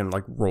way that you can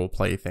like role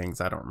play things.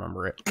 I don't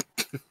remember it.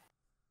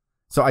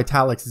 So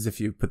italics is if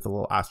you put the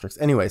little asterisk.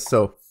 Anyway,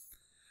 so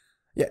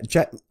yeah,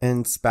 Jet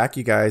and Spac,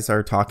 you guys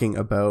are talking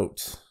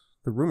about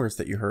the rumors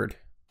that you heard.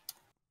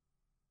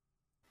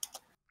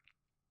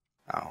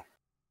 Oh.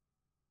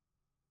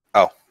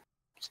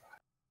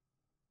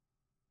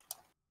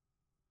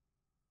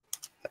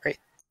 Great.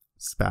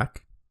 Spac,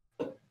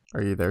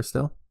 are you there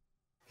still?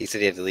 He said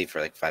he had to leave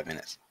for like 5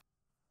 minutes.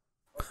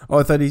 Oh,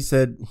 I thought he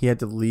said he had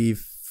to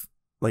leave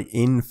like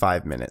in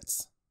 5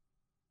 minutes.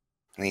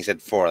 And he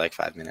said for like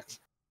 5 minutes.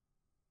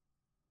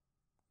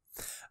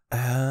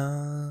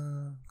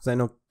 Because I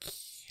know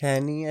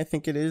Kenny, I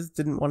think it is,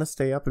 didn't want to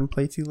stay up and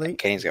play too late.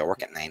 Kenny's got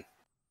work at 9.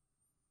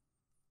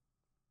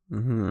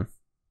 Mm-hmm.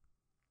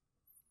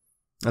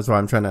 That's why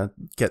I'm trying to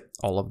get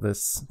all of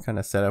this kind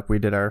of set up. We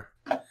did our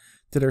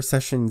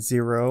session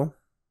 0.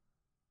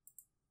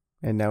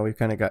 And now we've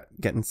kind of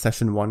getting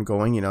session 1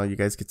 going. You know, you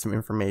guys get some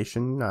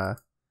information,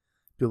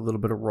 do a little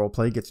bit of role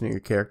play, get to know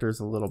your characters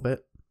a little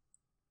bit.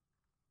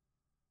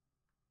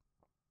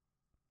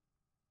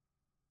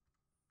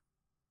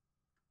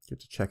 Get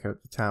to check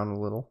out the town a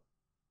little.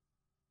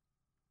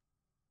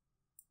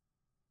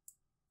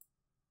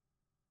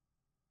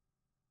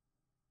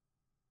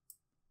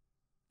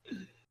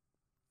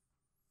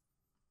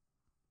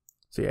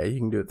 So yeah, you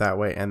can do it that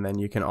way, and then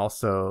you can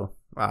also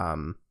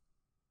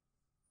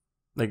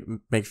like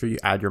make sure you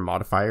add your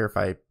modifier. If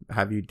I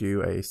have you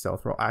do a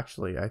stealth roll,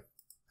 actually, I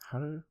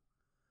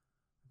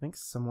think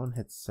someone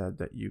had said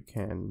that you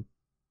can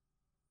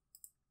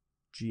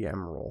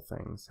GM roll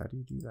things. How do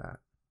you do that?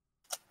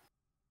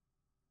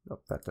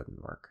 Nope, that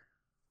doesn't work.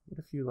 What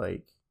if you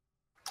like?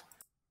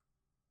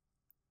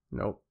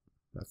 Nope,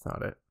 that's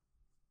not it.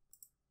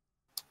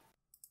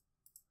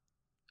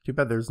 Too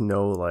bad there's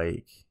no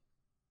like.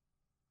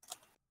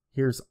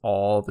 Here's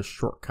all the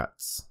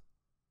shortcuts.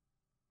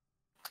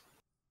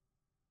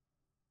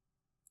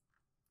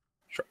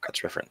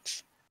 Shortcuts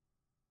reference.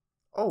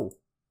 Oh,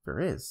 there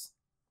is.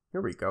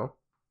 Here we go.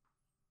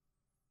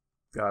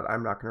 God,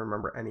 I'm not going to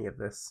remember any of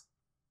this.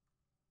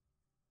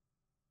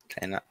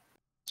 Can I not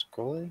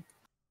scrolling?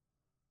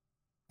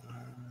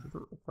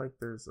 Doesn't look like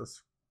there's a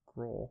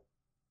scroll.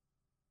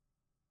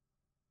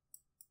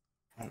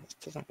 Well, this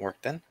doesn't work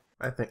then.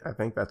 I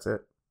think that's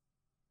it.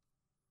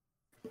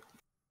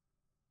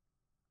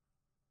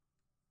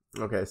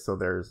 Okay, so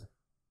there's.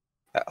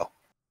 Uh-oh.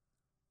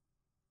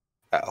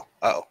 Uh-oh.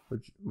 Uh-oh.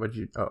 What'd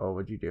you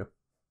do?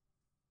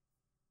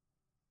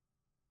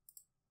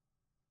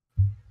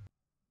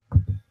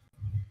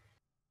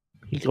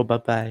 You go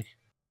bye-bye.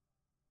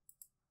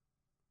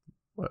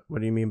 What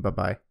do you mean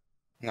bye-bye?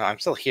 No, I'm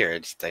still here.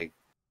 It's like...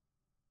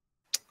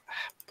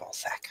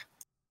 Ballsack.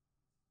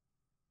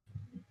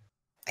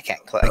 I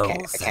can't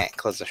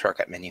close the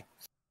shortcut menu.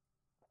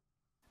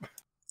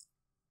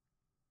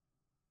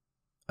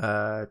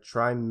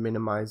 Try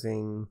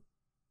minimizing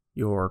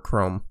your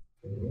Chrome.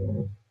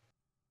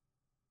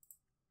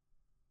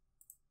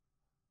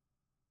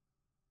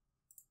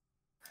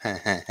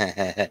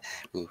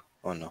 Ooh,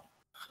 oh no.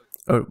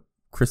 Oh,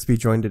 Crispy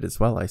joined it as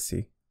well, I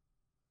see.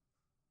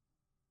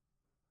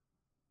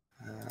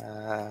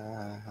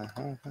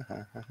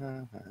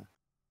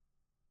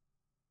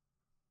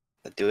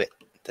 Do it.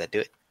 Did I do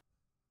it?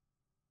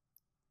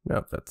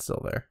 Nope, that's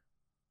still there.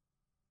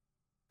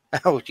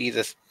 Oh,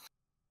 Jesus.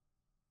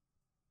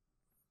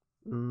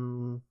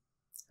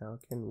 How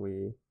can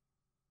we...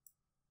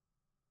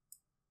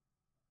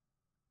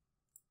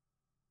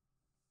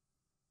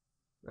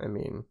 I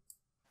mean,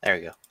 There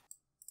we go.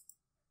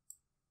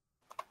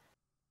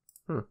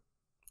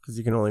 Because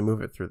you can only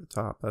move it through the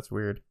top. That's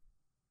weird.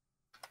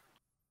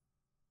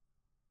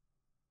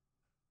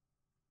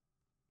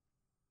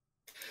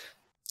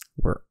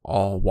 We're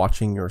all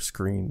watching your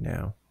screen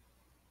now.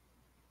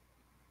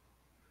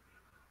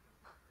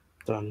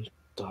 Dun,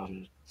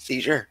 dun,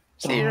 Seizure.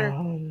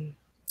 dun.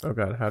 Oh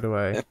god, how do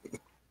I...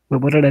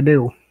 But what did I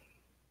do?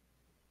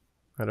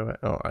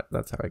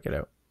 That's how I get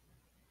out.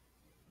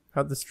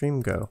 How'd the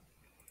stream go?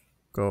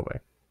 Go away.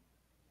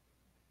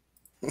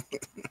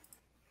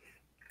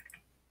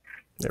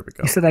 There we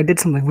go. You said I did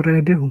something. What did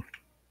I do?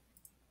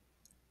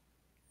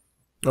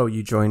 Oh,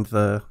 you joined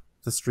the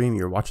stream.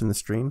 You're watching the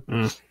stream?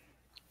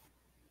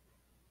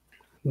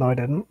 No, I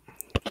didn't.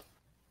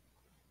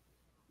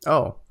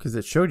 Oh, because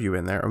it showed you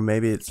in there. Or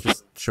maybe it's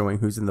just showing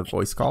who's in the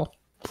voice call.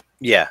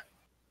 Yeah.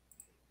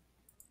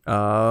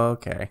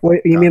 Okay.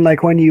 Wait, you mean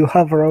like when you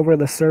hover over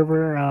the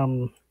server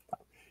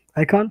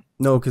icon?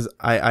 No, because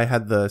I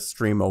had the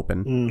stream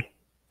open.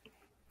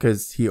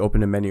 Because he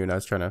opened a menu and I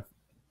was trying to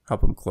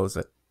help him close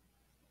it.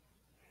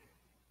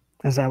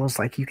 As I was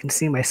like, you can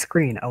see my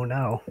screen. Oh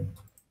no.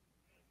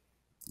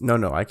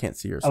 No, I can't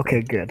see your screen.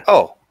 Okay, good.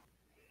 Oh.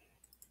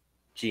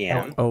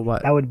 GM. Oh,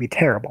 what? That would be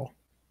terrible.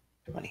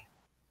 Money.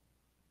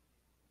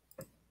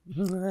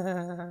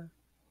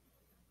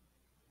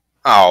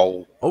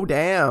 Oh. Oh,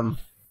 damn.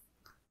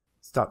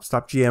 Stop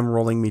GM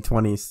rolling me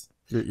 20s.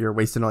 You're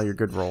wasting all your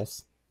good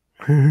rolls.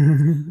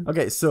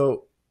 Okay,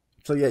 so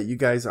yeah, you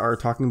guys are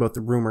talking about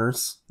the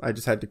rumors. I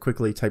just had to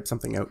quickly type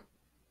something out.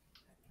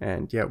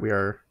 And yeah, we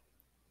are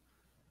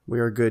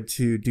good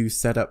to do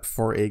setup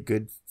for a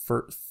good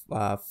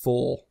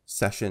full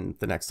session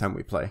the next time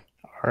we play.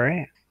 All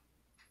right.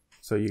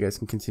 So you guys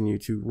can continue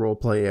to role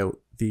play out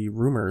the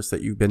rumors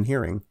that you've been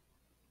hearing.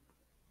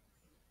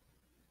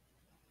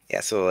 Yeah,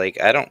 so like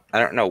I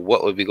don't know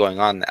what would be going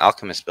on in the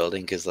Alchemist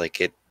building because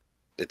like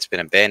it's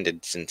been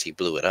abandoned since he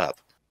blew it up.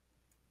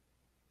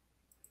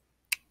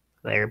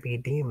 There be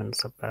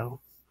demons about.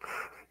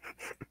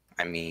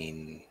 I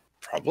mean,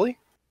 probably.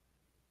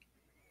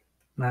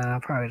 Nah,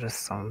 probably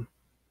just some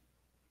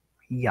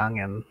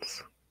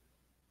youngins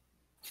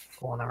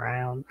going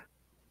around.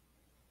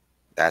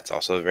 That's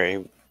also a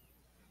very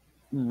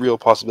real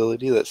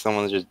possibility that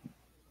someone's just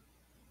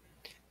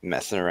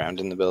messing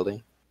around in the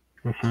building.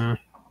 Mm-hmm.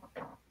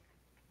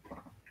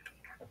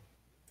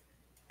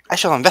 I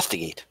shall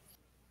investigate.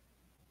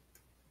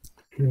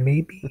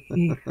 Maybe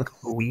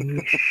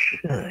we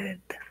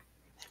should.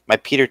 My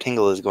Peter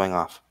Tingle is going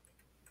off.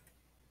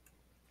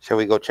 Shall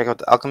we go check out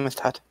the Alchemist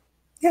hut?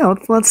 Yeah,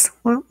 let's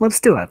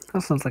do it.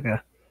 That sounds like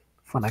a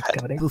fun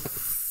activity.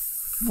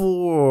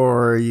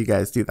 Before you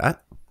guys do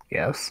that,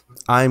 Yes.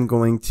 I'm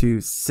going to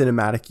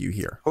cinematic you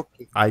here.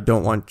 Okay. I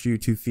don't want you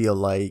to feel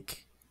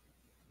like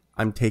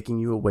I'm taking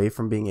you away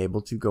from being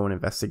able to go and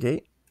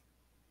investigate,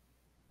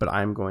 but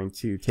I'm going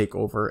to take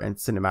over and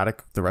cinematic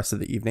the rest of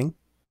the evening.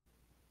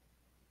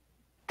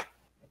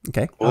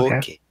 Okay?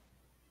 Okay.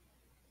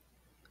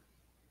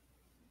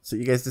 So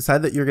you guys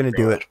decide that you're going to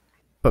do it,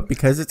 but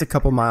because it's a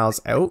couple miles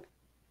out,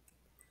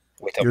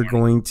 Wait till you're morning.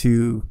 going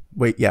to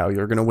wait. Yeah,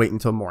 you're going to wait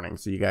until morning.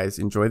 So you guys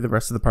enjoy the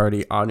rest of the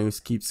party.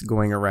 Anüsse keeps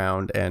going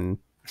around and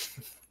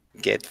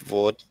Get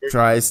vote.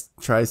 tries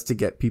to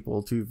get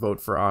people to vote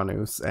for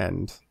Anüsse,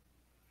 and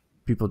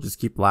people just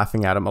keep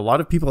laughing at him. A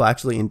lot of people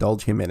actually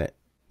indulge him in it.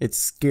 It's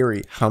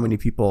scary how many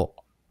people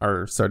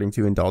are starting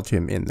to indulge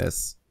him in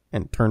this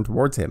and turn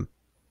towards him.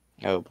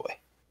 Oh boy.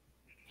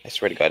 I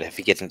swear to God, if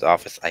he gets into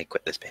office, I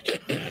quit this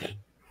bitch.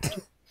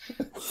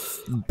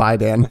 Bye,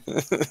 Dan.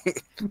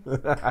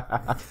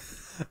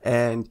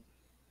 And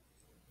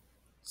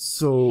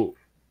so,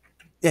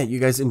 yeah, you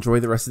guys enjoy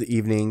the rest of the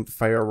evening. The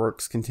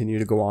fireworks continue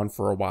to go on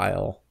for a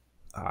while,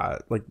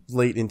 like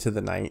late into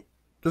the night.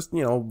 Just,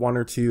 one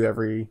or two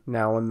every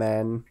now and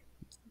then.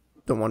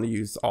 Don't want to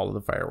use all of the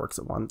fireworks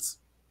at once.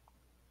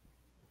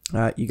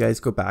 You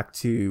guys go back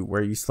to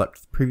where you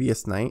slept the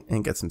previous night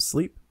and get some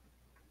sleep.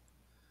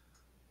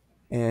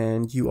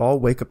 And you all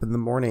wake up in the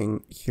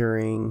morning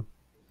hearing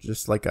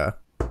just like a...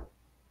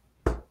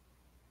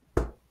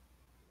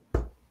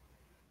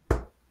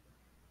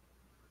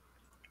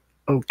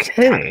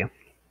 Okay.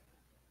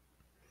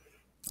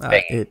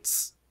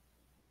 It's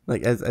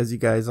like as you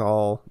guys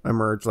all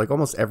emerge, like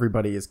almost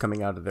everybody is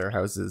coming out of their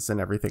houses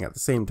and everything at the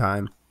same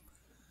time.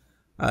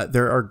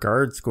 There are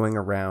guards going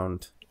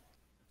around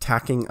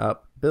tacking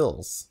up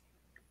bills.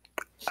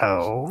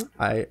 Oh.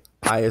 I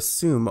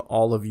assume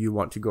all of you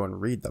want to go and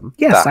read them.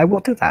 Yes, I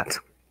will do that.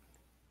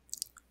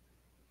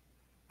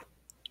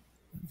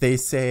 They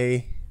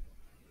say,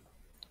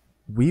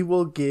 we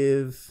will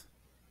give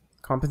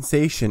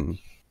compensation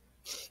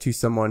to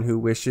someone who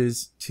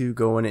wishes to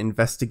go and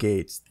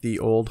investigate the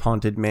old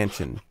haunted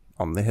mansion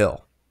on the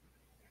hill.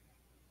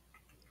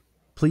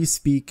 Please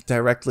speak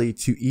directly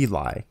to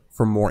Eli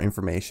for more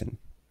information.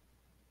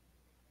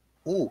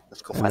 Ooh,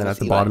 let's go And find then this at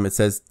the Eli. bottom it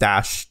says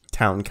dash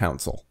town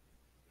council.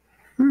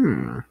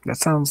 That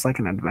sounds like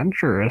an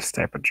adventurous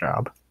type of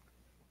job.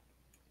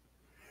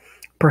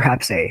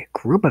 Perhaps a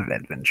group of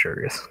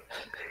adventurers.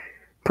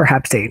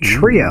 Perhaps a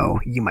trio,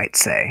 you might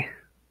say.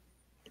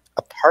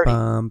 A party.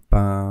 Bum,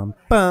 bum,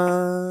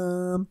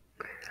 bum.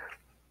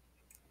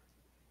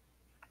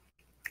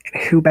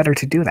 Who better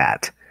to do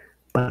that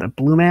but a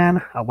blue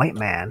man, a white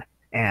man,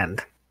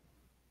 and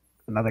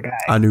another guy.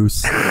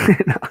 Anüsse.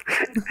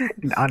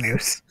 An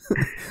Anüsse.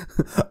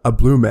 A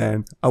blue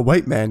man, a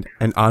white man,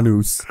 and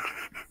Anüsse.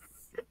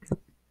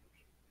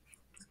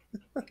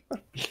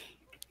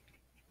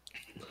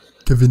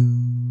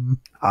 Kevin.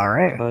 All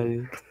right. Hi.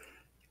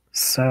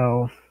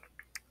 So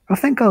I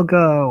think I'll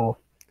go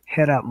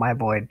hit up my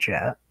boy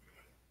Jet.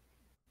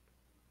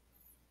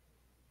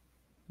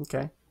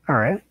 Okay. All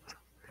right.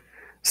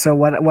 So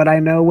what I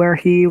know where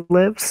he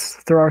lives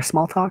through our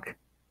small talk?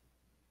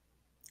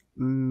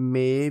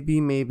 Maybe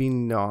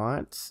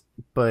not,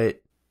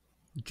 but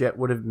Jet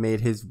would have made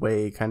his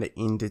way kind of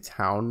into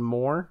town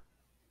more.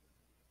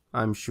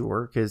 I'm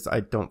sure, because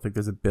I don't think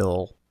there's a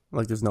bill,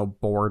 like there's no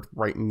board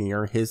right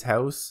near his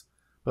house,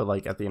 but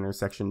like at the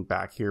intersection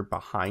back here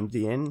behind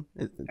the inn.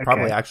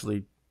 Probably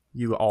actually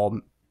you all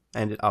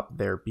ended up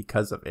there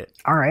because of it.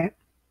 All right.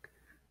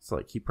 So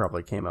like he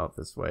probably came out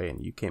this way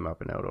and you came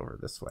up and out over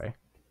this way.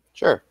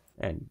 Sure.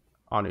 And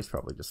Anus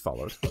probably just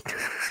followed.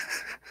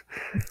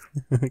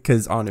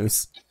 Because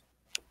Anus,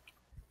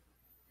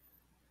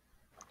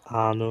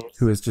 Anus.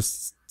 who has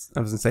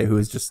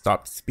just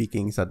stopped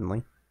speaking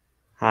suddenly.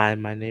 Hi,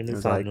 my name is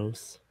was like-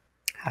 Anus.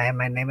 Hi,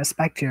 my name is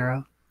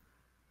Spectero.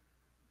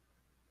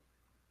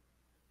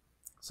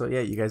 So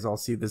yeah, you guys all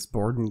see this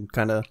board and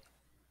kind of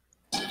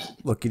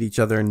look at each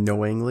other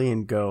knowingly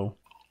and go,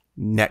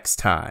 next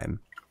time.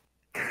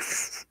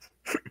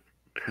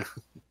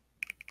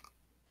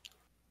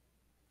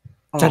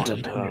 Dun,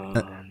 dun,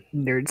 dun.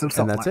 Nerds of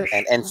And that's Saltmarsh.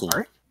 it. And scene. All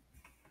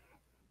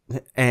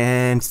right.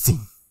 And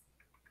scene.